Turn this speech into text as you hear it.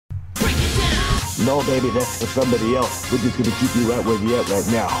No, baby, that's for somebody else. We're just gonna keep you right where you're at right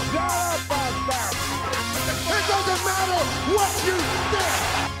now. It doesn't matter what you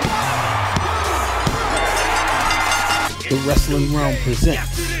think. The Wrestling Realm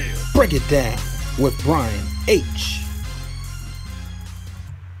presents Break It Down with Brian H.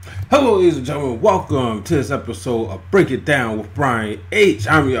 Hello, ladies and gentlemen. Welcome to this episode of Break It Down with Brian H.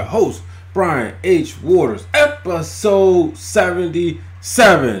 I'm your host, Brian H. Waters, episode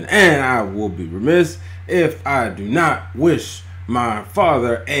 77. And I will be remiss if I do not wish my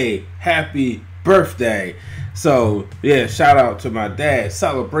father a happy birthday. So, yeah, shout out to my dad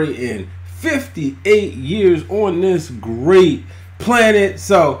celebrating 58 years on this great planet.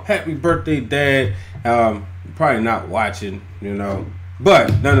 So, happy birthday, Dad. Probably not watching,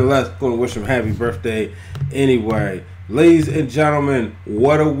 but nonetheless, going to wish him happy birthday anyway. Ladies and gentlemen,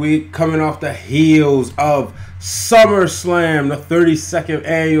 what a week coming off the heels of SummerSlam, the 32nd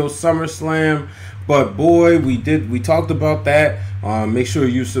annual SummerSlam. But boy, we talked about that. Make sure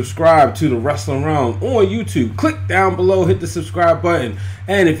you subscribe to the Wrestling Realm on YouTube. Click down below, hit the subscribe button.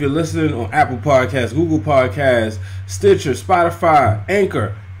 And if you're listening on Apple Podcasts, Google Podcasts, Stitcher, Spotify,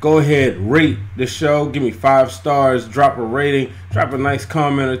 Anchor, go ahead, rate the show. Give me 5 stars. Drop a rating. Drop a nice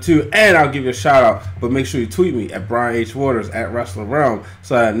comment or two. And I'll give you a shout out. But make sure you tweet me at Brian H. Waters at Wrestling Realm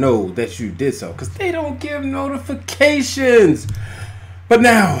so I know that you did so. Because they don't give notifications. But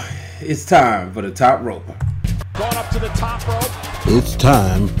now, it's time for the top rope. Going up to the top rope. It's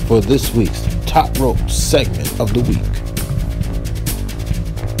time for this week's Top Rope segment of the week.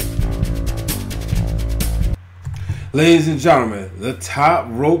 Ladies and gentlemen, the top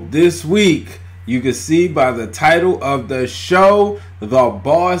rope this week, you can see by the title of the show, the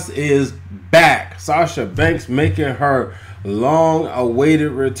boss is back. Sasha Banks making her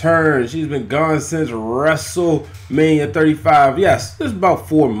long-awaited return. She's been gone since WrestleMania 35. Yes, it's about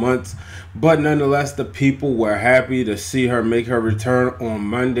 4 months, but nonetheless, the people were happy to see her make her return on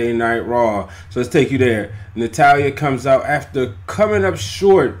Monday Night Raw. So let's take you there. Natalya comes out after coming up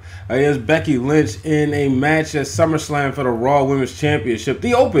short against Becky Lynch in a match at SummerSlam for the Raw Women's Championship.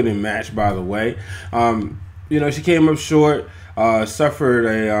 The opening match, by the way. She came up short, suffered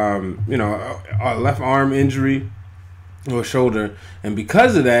a left arm injury or shoulder, and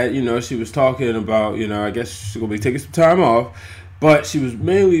because of that, she was talking about, I guess she's gonna be taking some time off, but she was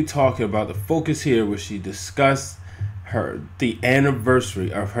mainly talking about the focus here where she discussed the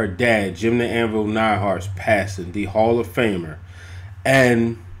anniversary of her dad, Jim the Anvil Neidhart's passing, the Hall of Famer.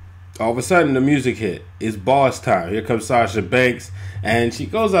 And all of a sudden the music hit. It's boss time. Here comes Sasha Banks, and she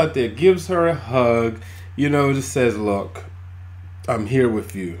goes out there, gives her a hug, just says, look, I'm here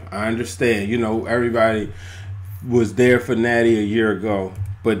with you. I understand. Everybody was there for Natty a year ago.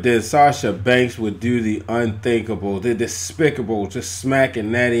 But then Sasha Banks would do the unthinkable, the despicable, just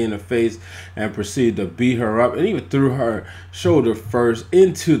smacking Natty in the face and proceed to beat her up and even threw her shoulder first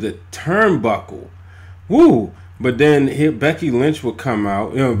into the turnbuckle. Woo! But then Becky Lynch would come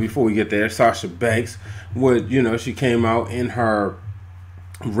out, before we get there, Sasha Banks would, she came out in her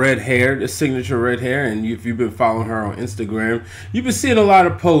red hair, the signature red hair, and if you've been following her on Instagram, you've been seeing a lot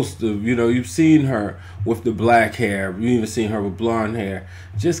of posts of, you've seen her with the black hair, you've even seen her with blonde hair,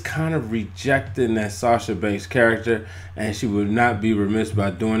 just kind of rejecting that Sasha Banks character, and she would not be remiss by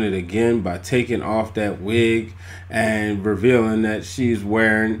doing it again by taking off that wig and revealing that she's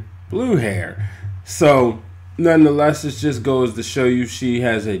wearing blue hair. So nonetheless, it just goes to show you she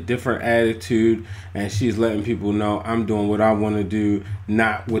has a different attitude, and she's letting people know I'm doing what I want to do,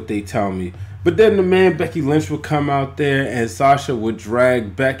 not what they tell me. But then the man Becky Lynch would come out there, and Sasha would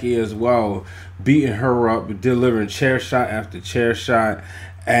drag Becky as well, beating her up, delivering chair shot after chair shot,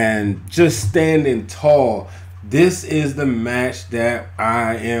 and just standing tall. This is the match that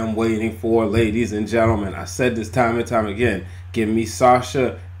I am waiting for, ladies and gentlemen. I said this time and time again. Give me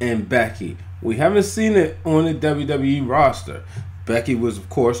Sasha and Becky. We haven't seen it on the WWE roster. Becky was, of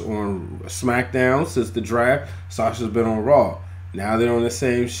course, on SmackDown since the draft. Sasha's been on Raw. Now they're on the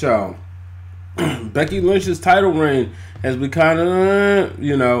same show. Becky Lynch's title reign has been kind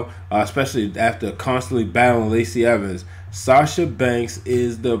of, especially after constantly battling Lacey Evans. Sasha Banks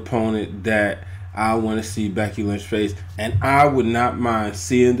is the opponent that I want to see Becky Lynch face, and I would not mind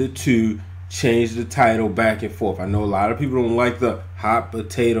seeing the two change the title back and forth. I know a lot of people don't like the hot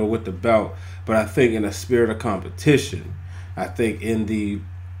potato with the belt, but I think in the spirit of competition, I think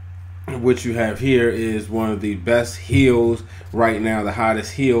what you have here is one of the best heels right now, the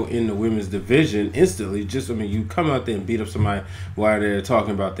hottest heel in the women's division. Instantly, you come out there and beat up somebody while they're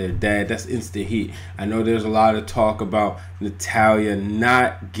talking about their dad. That's instant heat. I know there's a lot of talk about Natalya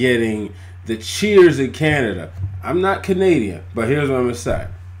not getting the cheers in Canada. I'm not Canadian, but here's what I'm going to say.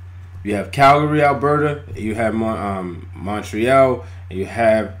 You have Calgary, Alberta. You have Montreal. And you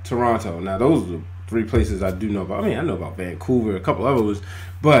have Toronto. Now, those are the 3 places I do know about. I mean, I know about Vancouver, a couple others.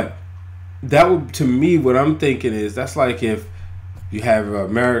 But that would, to me, what I'm thinking is that's like if you have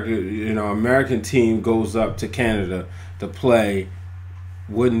American team goes up to Canada to play.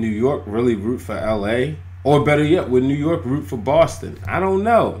 Would New York really root for LA? Or better yet, would New York root for Boston? I don't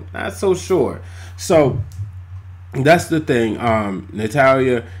know. Not so sure. So that's the thing.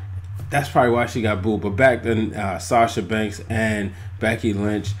 Natalya, that's probably why she got booed. But back then, Sasha Banks and Becky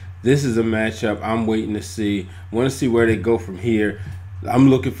Lynch, this is a matchup I'm waiting to see. Want to see where they go from here. I'm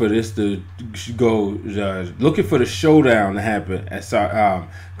looking for this to go, looking for the showdown to happen at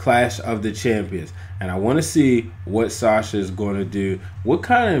Clash of the Champions. And I want to see what Sasha is going to do, what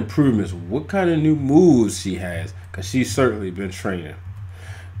kind of improvements, what kind of new moves she has, because she's certainly been training.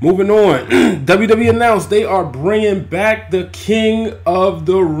 Moving on, WWE announced they are bringing back the King of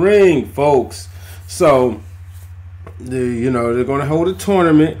the Ring, folks. So, they're going to hold a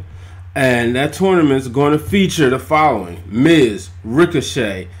tournament. And that tournament is going to feature the following: Miz,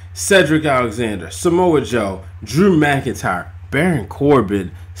 Ricochet, Cedric Alexander, Samoa Joe, Drew McIntyre, Baron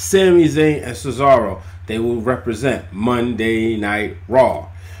Corbin, Sami Zayn, and Cesaro. They will represent Monday Night Raw.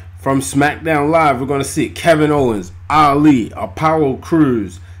 From SmackDown Live, we're going to see Kevin Owens, Ali, Apollo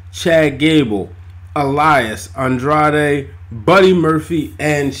Crews, Chad Gable, Elias, Andrade, Buddy Murphy,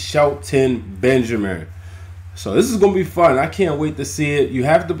 and Shelton Benjamin. So this is going to be fun. I can't wait to see it. You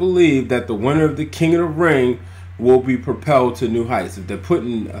have to believe that the winner of the King of the Ring will be propelled to new heights. If they're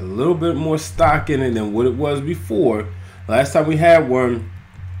putting a little bit more stock in it than what it was before. Last time we had one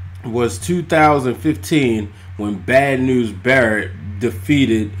was 2015 when Bad News Barrett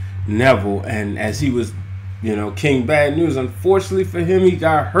defeated Neville. And as he was, King Bad News, unfortunately for him, he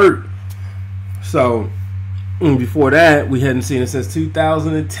got hurt. So before that, we hadn't seen it since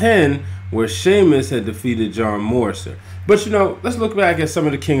 2010, where Sheamus had defeated John Morrison. But, let's look back at some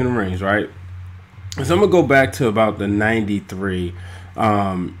of the King of the Rings, right? So I'm going to go back to about the 93.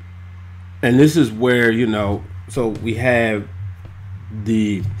 And this is where, so we have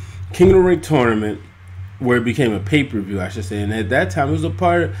the King of the Ring tournament, where it became a pay-per-view, I should say. And at that time,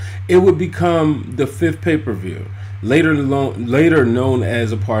 it would become the 5th pay-per-view, later known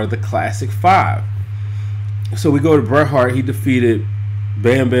as a part of the Classic 5. So we go to Bret Hart. He defeated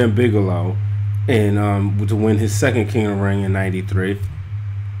Bam Bam Bigelow and to win his 2nd King of the Ring in 93.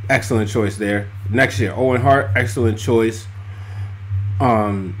 Excellent choice there. Next year, Owen Hart, excellent choice.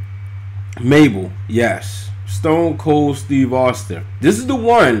 Mabel, yes. Stone Cold Steve Austin. This is the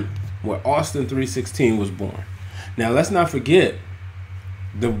one where Austin 316 was born. Now, let's not forget,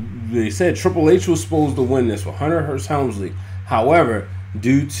 they said Triple H was supposed to win this with Hunter Hearst Helmsley. However,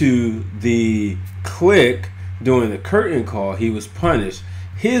 due to the Click doing the curtain call, he was punished.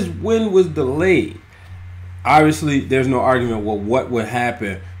 His win was delayed. Obviously, there's no argument with what would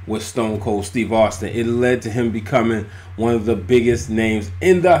happen with Stone Cold Steve Austin. It led to him becoming one of the biggest names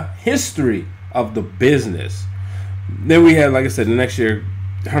in the history of the business. Then we had, like I said, the next year,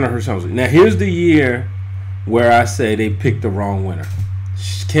 Hunter Hearst Helmsley. Now, here's the year where I say they picked the wrong winner.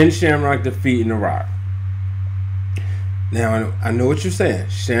 Ken Shamrock defeating The Rock. Now, I know what you're saying.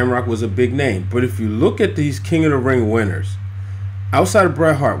 Shamrock was a big name. But if you look at these King of the Ring winners, outside of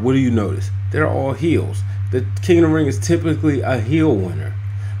Bret Hart, what do you notice? They're all heels. The King of the Ring is typically a heel winner.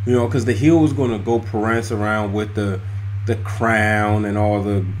 Because the heel is going to go prance around with the crown and all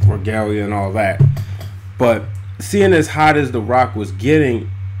the regalia and all that. But seeing as hot as The Rock was getting,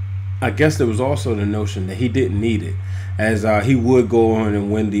 I guess there was also the notion that he didn't need it. As he would go on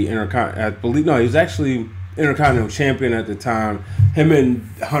and win the Intercontinental. He was actually Intercontinental Champion at the time. Him and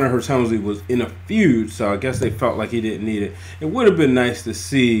Hunter Hearst Helmsley was in a feud, so I guess they felt like he didn't need it. It would have been nice to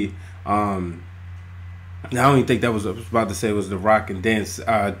see. I don't even think that was. I was about to say it was The Rock and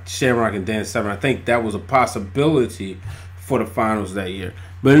Shamrock and Dan Severn. I think that was a possibility for the finals that year.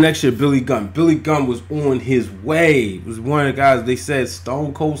 But the next year, Billy Gunn. Billy Gunn was on his way. It was one of the guys they said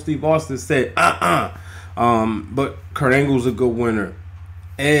Stone Cold Steve Austin said but Kurt Angle's a good winner.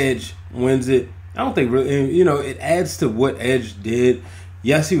 Edge wins it. I don't think really, it adds to what Edge did.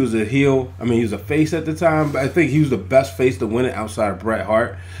 Yes, he was a heel. I mean, he was a face at the time, but I think he was the best face to win it outside of Bret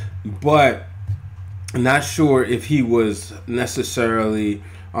Hart. But I'm not sure if he was necessarily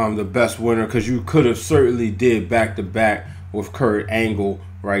the best winner, because you could have certainly did back-to-back with Kurt Angle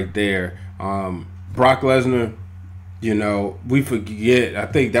right there. Brock Lesnar, we forget. I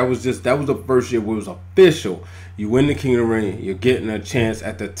think that was the first year where it was official. You win the King of the Ring, you're getting a chance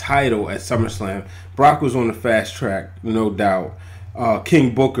at the title at SummerSlam. Brock was on the fast track, no doubt.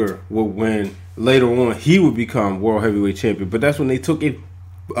 King Booker would win. Later on, he would become World Heavyweight Champion. But that's when they took a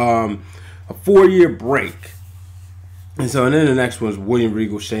a 4-year break. And then the next one's William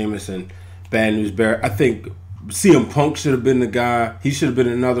Regal, Sheamus, and Bad News Barrett. I think CM Punk should have been the guy. He should have been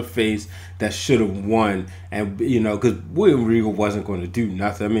another face that should have won. And, because William Regal wasn't going to do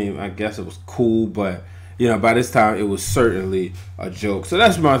nothing. I mean, I guess it was cool, but, by this time it was certainly a joke. So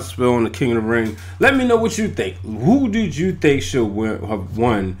that's my spill on the King of the Ring. Let me know what you think. Who did you think should have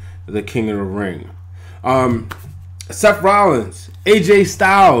won the King of the Ring? Seth Rollins, AJ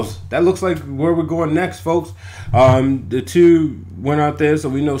Styles. That looks like where we're going next, folks. The two went out there, so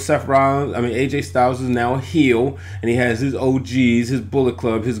we know AJ Styles is now a heel, and he has his OGs, his Bullet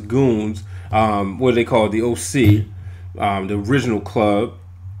Club, his goons, what they call the OC, the original club,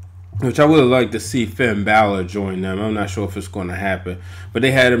 which I would like to see Finn Balor join them. I'm not sure if it's going to happen, but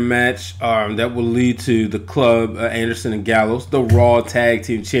they had a match that will lead to the club, Anderson and Gallows, the Raw Tag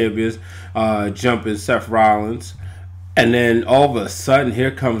Team Champions, jumping Seth Rollins. And then all of a sudden,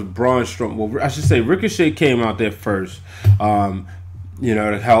 here comes Braun Strowman. Well, I should say Ricochet came out there first,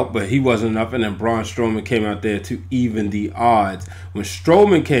 to help, but he wasn't enough. And then Braun Strowman came out there to even the odds. When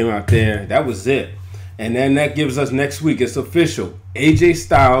Strowman came out there, that was it. And then that gives us next week, it's official. AJ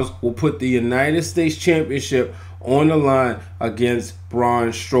Styles will put the United States Championship on the line against Braun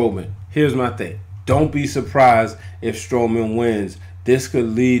Strowman. Here's my thing. Don't be surprised if Strowman wins. This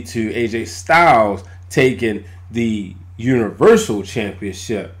could lead to AJ Styles taking the Universal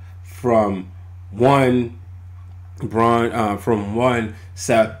Championship from one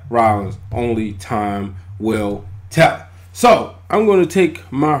Seth Rollins. Only time will tell. So I'm going to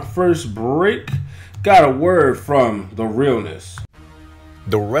take my first break. Got a word from the Realness.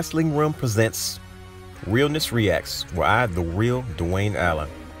 The Wrestling Room presents Realness Reacts, where I, the real Dwayne Allen,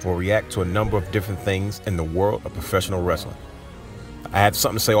 will react to a number of different things in the world of professional wrestling. I have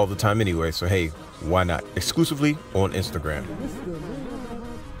something to say all the time anyway, so hey, why not? Exclusively on Instagram.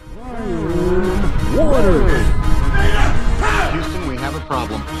 Houston, we have a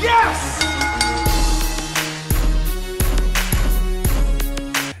problem. Yes!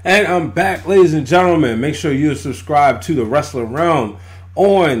 And I'm back, ladies and gentlemen. Make sure you subscribe to the Wrestling Realm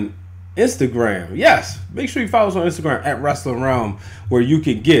on Instagram. Yes, make sure you follow us on Instagram at Wrestling Realm, where you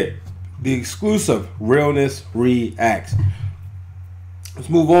can get the exclusive Realness Reacts. Let's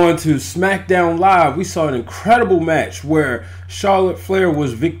move on to SmackDown Live. We saw an incredible match where Charlotte Flair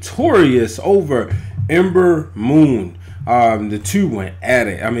was victorious over Ember Moon. The two went at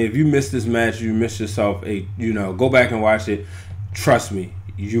it. I mean, if you missed this match, you missed yourself. Go back and watch it. Trust me,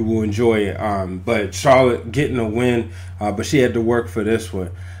 you will enjoy it. But Charlotte getting a win, but she had to work for this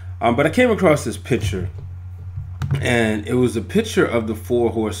one. But I came across this picture, and it was a picture of the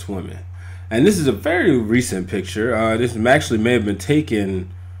 4 Horsewomen. And this is a very recent picture. This actually may have been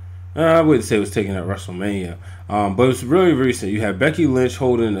taken, I wouldn't say it was taken at WrestleMania, but it's really recent. You have Becky Lynch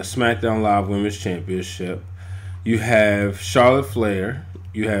holding the SmackDown Live Women's Championship. You have Charlotte Flair.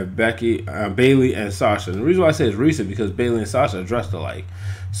 You have Bayley, and Sasha. And the reason why I say it's recent because Bayley and Sasha are dressed alike.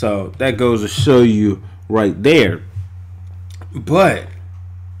 So that goes to show you right there. But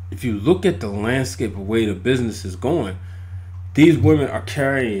if you look at the landscape of the way the business is going, these women are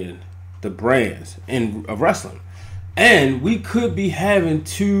carrying the brands of wrestling, and we could be having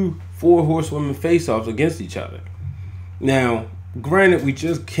 2 4 Horsewomen face-offs against each other. Now, granted, we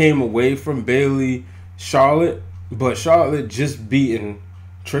just came away from Bayley, Charlotte, but Charlotte just beaten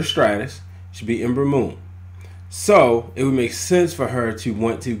Trish Stratus. She beat Ember Moon, so it would make sense for her to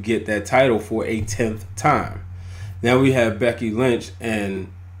want to get that title for a 10th time. Now we have Becky Lynch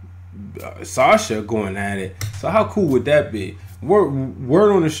and Sasha going at it. So how cool would that be?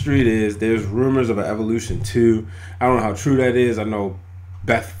 Word on the street is there's rumors of an Evolution 2. I don't know how true that is. I know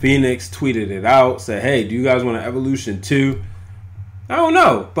Beth Phoenix tweeted it out, said, hey, do you guys want an Evolution 2? I don't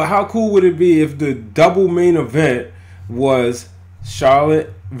know. But how cool would it be if the double main event was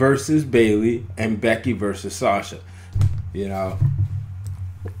Charlotte versus Bayley and Becky versus Sasha? Well,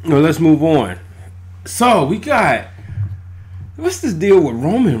 let's move on. So we got, what's this deal with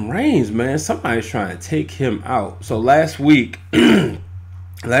Roman Reigns, man? Somebody's trying to take him out. So last week, he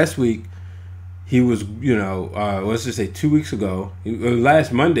was, let's just say 2 weeks ago,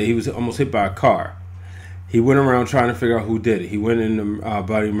 last Monday, he was almost hit by a car. He went around trying to figure out who did it. He went into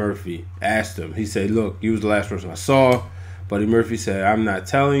Buddy Murphy, asked him. He said, look, you was the last person I saw. Buddy Murphy said, I'm not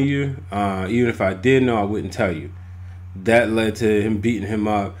telling you. Even if I did know, I wouldn't tell you. That led to him beating him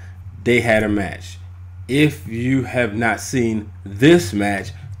up. They had a match. If you have not seen this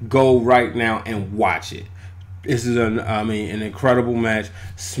match, go right now and watch it. This is an incredible match.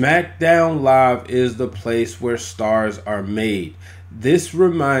 SmackDown Live is the place where stars are made. This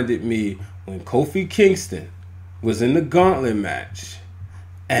reminded me when Kofi Kingston was in the Gauntlet match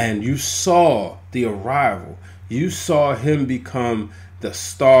And you saw the arrival. You saw him become the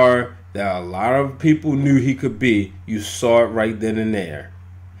star that a lot of people knew he could be. You saw it right then and there.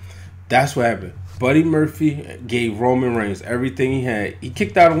 That's what happened. Buddy Murphy gave Roman Reigns everything he had. He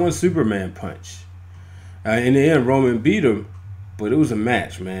kicked out one Superman punch. In the end, Roman beat him, but it was a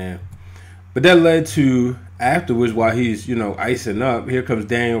match, man. But that led to, afterwards, while he's, icing up, here comes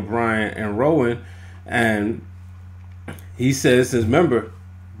Daniel Bryan and Rowan. And he says, remember,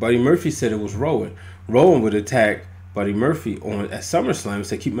 Buddy Murphy said it was Rowan. Rowan would attack Buddy Murphy at SummerSlam and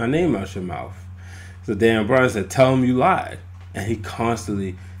said, keep my name out your mouth. So Daniel Bryan said, tell him you lied. And he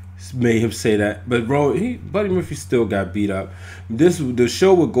constantly made him say that. But Buddy Murphy still got beat up. The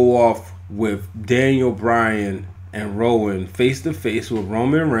show would go off with Daniel Bryan and Rowan face-to-face with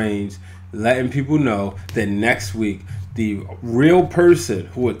Roman Reigns, letting people know that next week the real person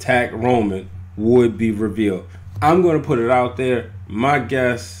who attacked Roman would be revealed. I'm going to put it out there. My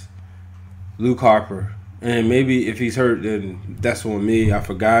guess, Luke Harper. And maybe if he's hurt, then that's on me. I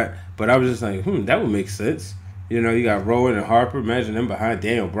forgot. But I was just like, that would make sense. You got Rowan and Harper. Imagine them behind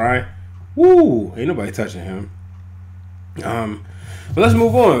Daniel Bryan. Woo! Ain't nobody touching him. But let's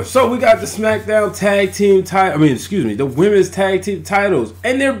move on. So we got the SmackDown Tag Team the Women's Tag Team titles.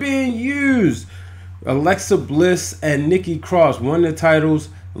 And they're being used. Alexa Bliss and Nikki Cross won the titles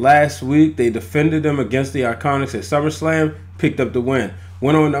last week. They defended them against the Iconics at SummerSlam. Picked up the win.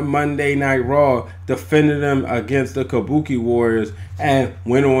 Went on to Monday Night Raw, defended them against the Kabuki Warriors, and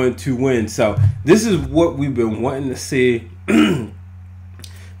went on to win. So this is what we've been wanting to see. It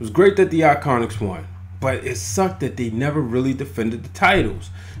was great that the Iconics won, but it sucked that they never really defended the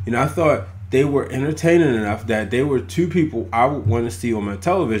titles. I thought they were entertaining enough that they were two people I would want to see on my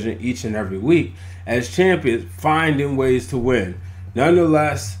television each and every week as champions, finding ways to win.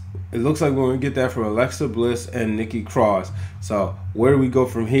 Nonetheless, it looks like we're going to get that from Alexa Bliss and Nikki Cross. So where do we go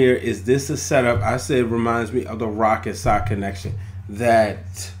from here? Is this a setup? I say it reminds me of the Rock and Sock connection.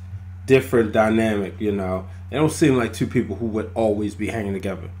 That different dynamic, They don't seem like two people who would always be hanging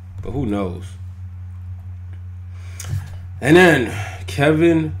together. But who knows? And then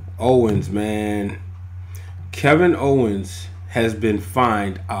Kevin Owens, man. Kevin Owens has been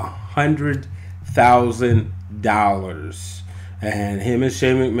fined $100,000. And him and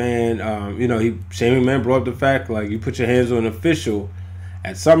Shane McMahon, Shane McMahon brought up the fact, like, you put your hands on an official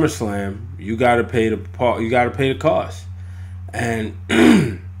at SummerSlam, you gotta pay the cost. And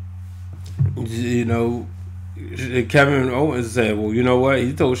Kevin Owens said, well, you know what?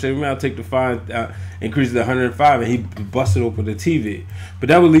 He told Shane McMahon, I'll take the fine, increase it to $105, and he busted open the TV. But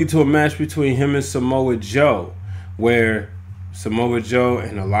that would lead to a match between him and Samoa Joe, where Samoa Joe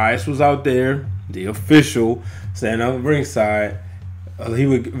and Elias was out there, the official, standing on the ringside. He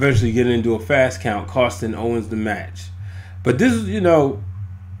would eventually get into a fast count, costing Owens the match. But this is,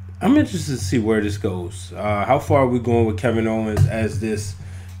 I'm interested to see where this goes. How far are we going with Kevin Owens as this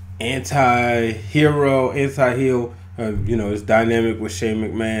anti-hero, anti-heel? His dynamic with Shane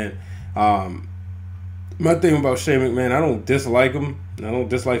McMahon. My thing about Shane McMahon, I don't dislike him. I don't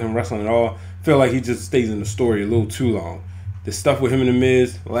dislike him wrestling at all. I feel like he just stays in the story a little too long. The stuff with him and The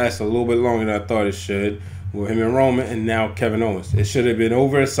Miz lasts a little bit longer than I thought it should. With him and Roman, and now Kevin Owens. It should have been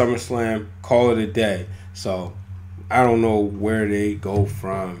over at SummerSlam. Call it a day. So I don't know where they go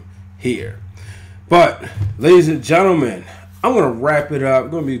from here. But, ladies and gentlemen, I'm going to wrap it up.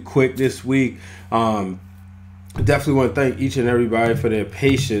 I'm going to be quick this week. I definitely want to thank each and everybody for their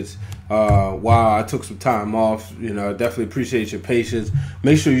patience while I took some time off. I definitely appreciate your patience.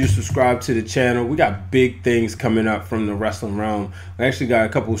 Make sure you subscribe to the channel. We got big things coming up from the wrestling realm. We actually got a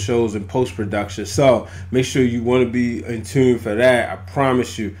couple of shows in post-production. So make sure you want to be in tune for that. I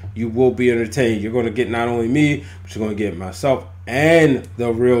promise you, you will be entertained. You're going to get not only me, but you're going to get myself and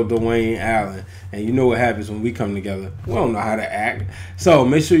the real Dwayne Allen. And you know what happens when we come together. We don't know how to act. So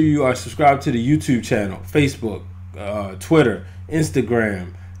make sure you are subscribed to the YouTube channel, Facebook, Twitter,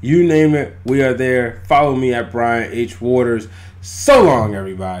 Instagram. You name it, we are there. Follow me at Brian H. Waters. So long,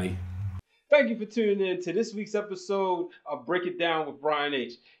 everybody. Thank you for tuning in to this week's episode of Break It Down with Brian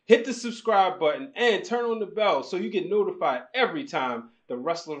H. Hit the subscribe button and turn on the bell so you get notified every time the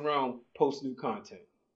Wrestling Realm posts new content.